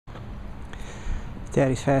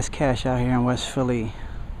Daddy's Fast Cash out here in West Philly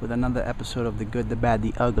with another episode of The Good, the Bad,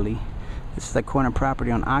 the Ugly. This is the corner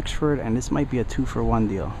property on Oxford, and this might be a 2-for-1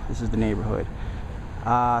 deal. This is the neighborhood.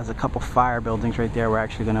 There's a couple fire buildings right there we're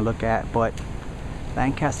actually going to look at, but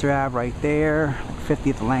Lancaster Ave right there,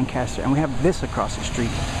 50th Lancaster, and we have this across the street,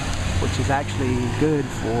 which is actually good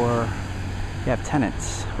for, you have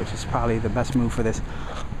tenants, which is probably the best move for this.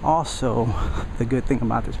 Also, the good thing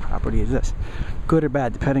about this property is this, good or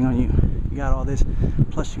bad depending on you. You got all this,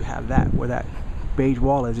 plus you have that, where that beige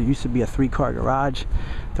wall is. It used to be a 3-car garage.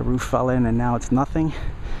 The roof fell in and now it's nothing,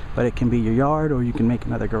 but it can be your yard, or you can make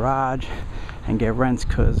another garage and get rents,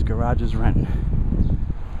 because garages rent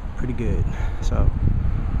pretty good. So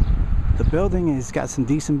the building has got some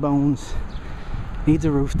decent bones, needs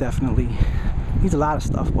a roof, definitely needs a lot of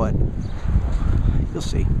stuff, but you'll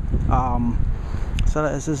see. So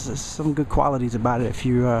there's some good qualities about it if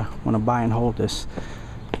you want to buy and hold this.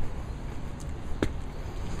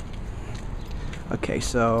 Okay,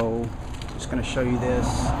 so I'm just going to show you this.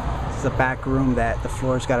 This is a back room that the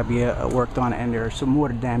floor's got to be worked on, and there's some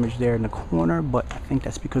water damage there in the corner, but I think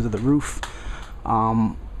that's because of the roof.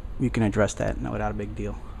 You can address that without a big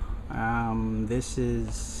deal. This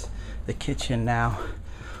is the kitchen now.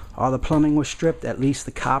 All the plumbing was stripped, at least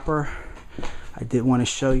the copper. I did want to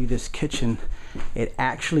show you this kitchen. It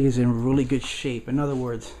actually is in really good shape. In other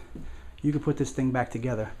words, you can put this thing back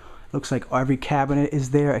together. Looks like every cabinet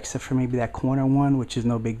is there except for maybe that corner one, which is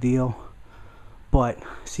no big deal. But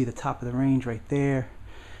see the top of the range right there,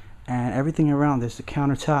 and everything around this, the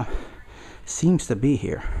countertop seems to be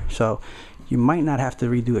here. So you might not have to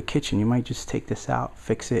redo a kitchen. You might just take this out,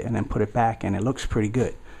 fix it, and then put it back, and it looks pretty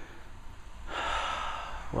good.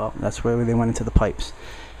 Well, that's where they went into the pipes.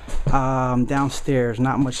 Downstairs,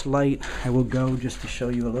 not much light. I will go just to show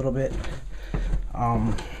you a little bit.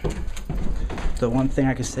 The one thing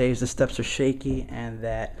I can say is the steps are shaky, and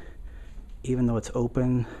that even though it's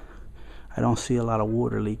open, I don't see a lot of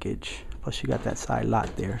water leakage. Plus you got that side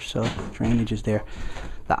lot there, so drainage is there.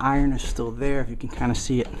 The iron is still there, if you can kind of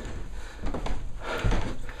see it.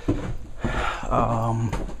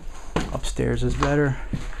 Upstairs is better.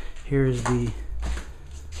 Here's the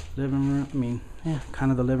living room. Kind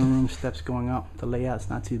of the living room, steps going up. The layout's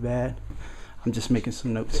not too bad. I'm just making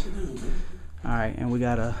some notes. Alright, and we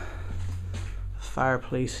got a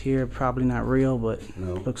fireplace here, probably not real, but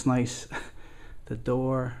looks nice. The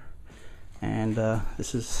door, and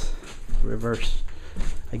this is reverse.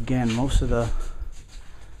 Again, most of the,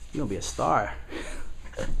 you're gonna be a star.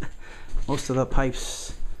 Most of the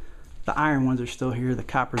pipes, the iron ones are still here, the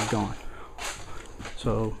copper's gone.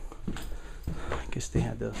 So I guess they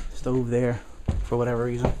had the stove there for whatever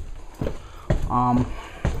reason.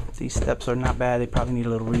 These steps are not bad. They probably need a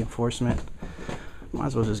little reinforcement. Might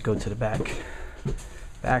as well just go to the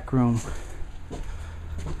back room.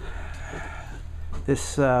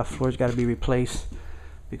 This floor's got to be replaced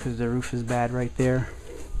because the roof is bad right there.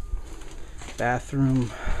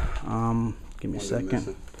 Bathroom. Give me a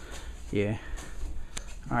second. Yeah.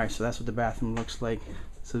 Alright, so that's what the bathroom looks like.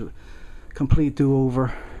 It's a complete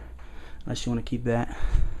do-over, unless you want to keep that.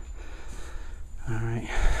 Alright,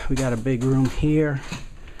 we got a big room here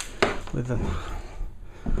with the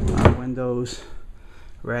windows.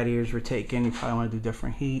 Radiators were taken. You probably want to do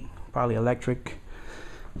different heat, probably electric.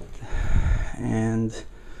 And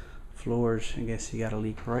floors, I guess you got a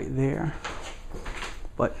leak right there,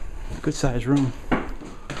 but good sized room.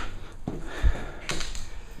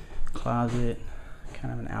 Closet,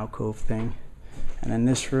 kind of an alcove thing. And then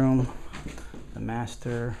this room, the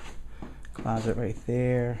master closet right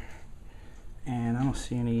there, and I don't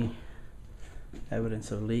see any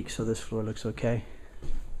evidence of leak, so this floor looks okay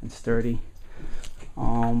and sturdy.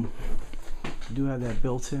 I do have that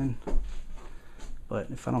built in, but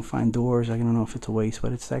if I don't find doors, I don't know if it's a waste,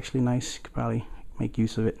 but it's actually nice. Could probably make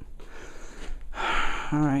use of it.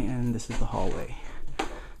 Alright, and this is the hallway.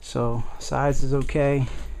 So size is okay,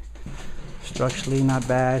 structurally not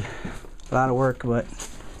bad. A lot of work, but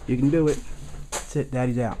you can do it. That's it.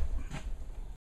 Daddy's out.